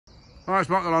Hi, it's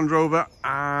Mark the LandRover,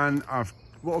 and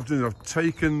what I've done is I've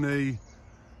taken the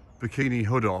Bikini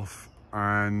hood off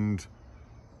and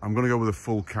I'm going to go with a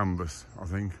full canvas. I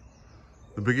think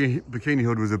the Bikini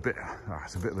hood was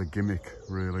it's a bit of a gimmick,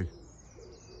 really.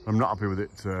 I'm not happy with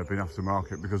it being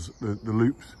aftermarket because the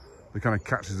loops, the kind of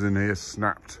catches in here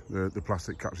snapped, the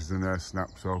plastic catches in there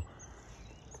snapped. So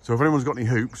if anyone's got any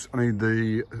hoops, I need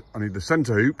the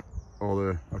centre hoop,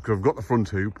 because I've got the front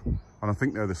hoop, and I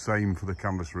think they're the same for the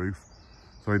canvas roof.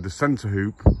 So I need the centre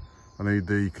hoop, I need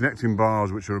the connecting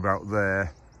bars, which are about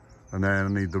there, and then I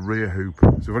need the rear hoop.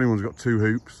 So if anyone's got two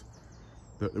hoops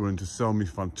that they're willing to sell me,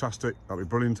 fantastic, that'd be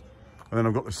brilliant. And then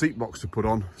I've got the seat box to put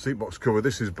on, seat box cover.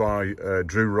 This is by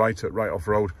Drew Wright at Right Off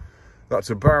Road.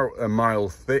 That's about a mile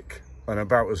thick and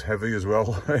about as heavy as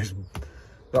well.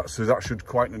 That should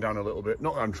quieten it down a little bit.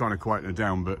 Not that I'm trying to quieten it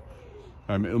down, but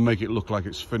it'll make it look like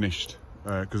it's finished.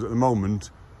 Because at the moment,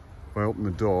 if I open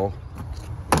the door,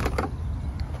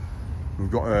 we've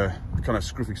got a kind of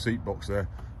scruffy seat box there.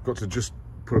 Got to just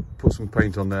put some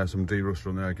paint on there, some de-rust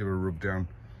on there, give it a rub down,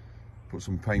 put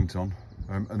some paint on,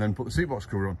 and then put the seat box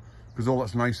cover on. Because all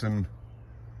that's nice and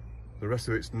the rest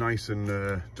of it's nice and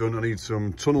done. I need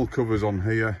some tunnel covers on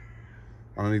here,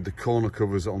 and I need the corner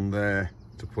covers on there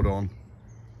to put on.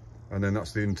 And then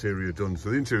that's the interior done.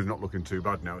 So the interior's not looking too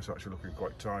bad now. It's actually looking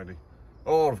quite tidy.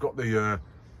 Oh, I've got the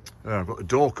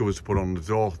door covers to put on the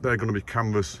door. They're going to be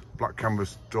canvas, black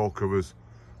canvas door covers,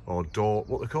 or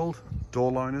what they're called?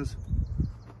 Door liners?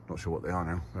 Not sure what they are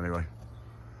now. Anyway,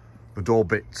 the door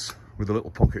bits with the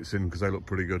little pockets in, because they look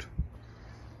pretty good.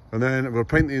 And then I'm going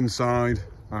to paint the inside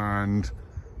and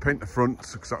paint the front,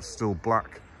 because that's still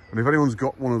black. And if anyone's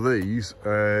got one of these,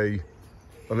 a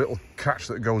little catch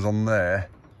that goes on there,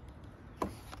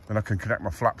 then I can connect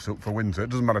my flaps up for winter. It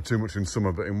doesn't matter too much in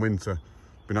summer, but in winter,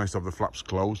 it'd be nice to have the flaps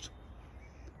closed.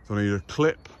 So I need a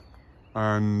clip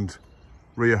and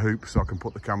rear hoop so I can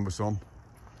put the canvas on.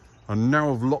 And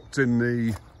now I've locked in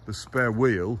the spare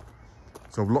wheel,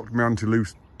 so I've locked my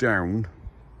anti-loose down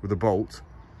with a bolt.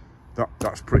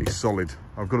 That's pretty solid.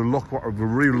 I've got to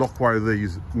re-lock wire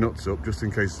these nuts up just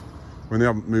in case, when they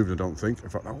haven't moved, I don't think. In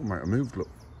fact, that one might have moved, look.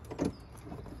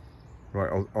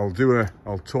 Right,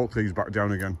 I'll torque these back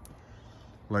down again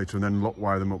later and then lock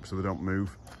wire them up so they don't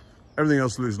move. Everything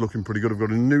else is looking pretty good. I've got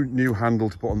a new handle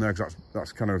to put on there, because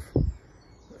that's kind of,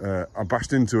 I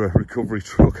bashed into a recovery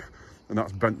truck and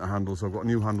that's bent the handle, so I've got a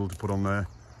new handle to put on there.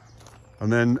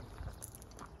 And then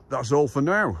that's all for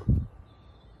now.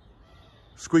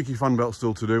 Squeaky fan belt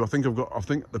still to do. I think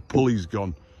the pulley's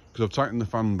gone, because I've tightened the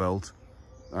fan belt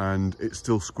and it's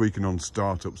still squeaking on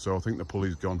startup, so I think the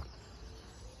pulley's gone.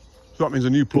 So that means a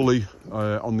new pulley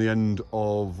on the end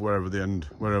of wherever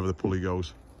the pulley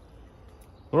goes.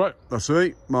 All right, that's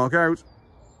it. Mark out.